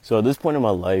So at this point in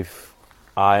my life,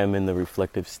 I am in the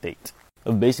reflective state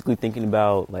of basically thinking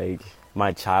about like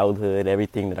my childhood,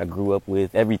 everything that I grew up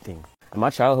with, everything. And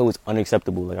my childhood was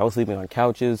unacceptable. Like I was sleeping on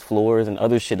couches, floors, and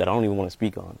other shit that I don't even want to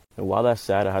speak on. And while that's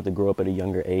sad, I had to grow up at a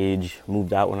younger age,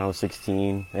 moved out when I was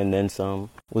 16 and then some.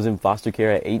 Was in foster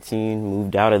care at 18,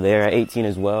 moved out of there at 18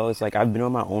 as well. It's like I've been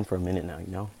on my own for a minute now, you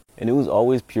know? And it was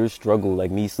always pure struggle,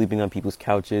 like me sleeping on people's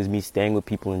couches, me staying with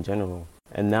people in general.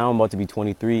 And now I'm about to be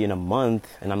 23 in a month,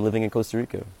 and I'm living in Costa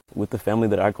Rica with the family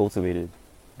that I cultivated,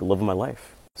 the love of my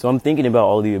life. So I'm thinking about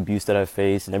all the abuse that I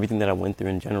faced and everything that I went through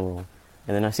in general.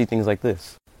 And then I see things like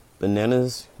this.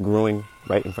 Bananas growing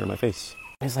right in front of my face.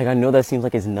 It's like, I know that seems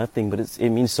like it's nothing, but it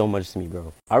means so much to me,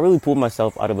 bro. I really pulled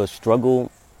myself out of a struggle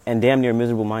and damn near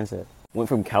miserable mindset. Went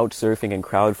from couch surfing and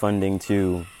crowdfunding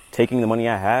to taking the money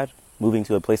I had, moving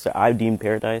to a place that I deemed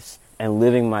paradise, and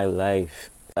living my life.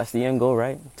 That's the end goal,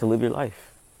 right? To live your life.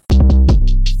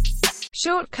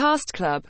 Short Cast Club.